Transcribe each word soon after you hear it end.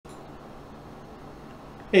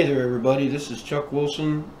Hey there everybody, this is Chuck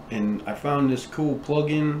Wilson, and I found this cool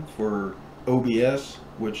plugin for OBS,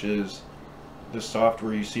 which is the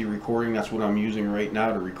software you see recording. That's what I'm using right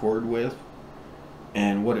now to record with.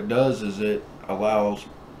 And what it does is it allows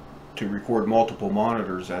to record multiple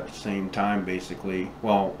monitors at the same time, basically.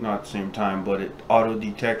 Well, not at the same time, but it auto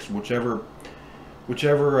detects whichever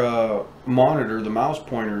monitor the mouse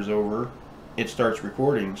pointer is over, it starts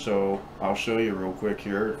recording. So I'll show you real quick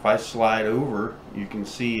here. If I slide over, you can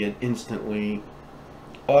see it instantly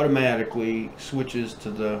automatically switches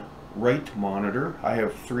to the right monitor. I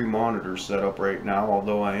have 3 monitors set up right now,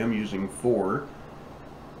 although I am using 4.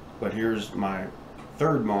 But here's my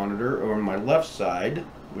 3rd monitor on my left side,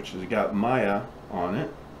 which has got Maya on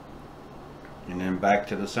it, and then back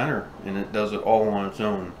to the center, and it does it all on its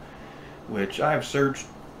own, which I've searched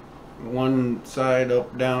one side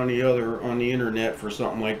up down the other on the internet for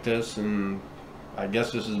something like this, and I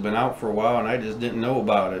guess this has been out for a while and I just didn't know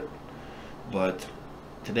about it. But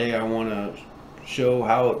today I want to show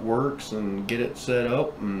how it works and get it set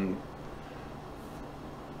up and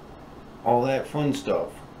all that fun stuff.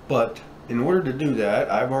 But in order to do that,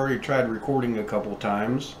 I've already tried recording a couple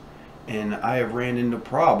times and I have ran into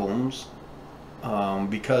problems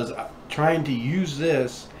because trying to use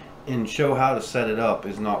this and show how to set it up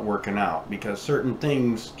is not working out, because certain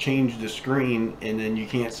things change the screen and then you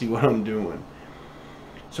can't see what I'm doing.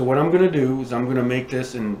 So what I'm going to do is I'm going to make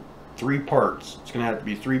this in 3 parts. It's going to have to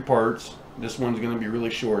be 3 parts. This one's going to be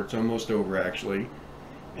really short. It's almost over actually.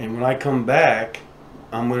 And when I come back,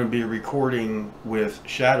 I'm going to be recording with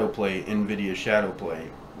Shadowplay, NVIDIA Shadowplay,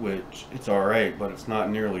 which it's alright, but it's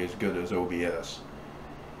not nearly as good as OBS.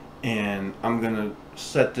 And I'm going to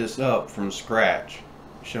set this up from scratch,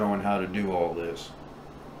 showing how to do all this.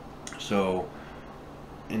 So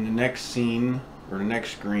in the next scene, or the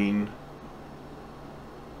next screen,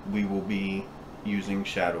 we will be using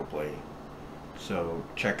Shadowplay. So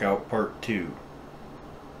check out part 2.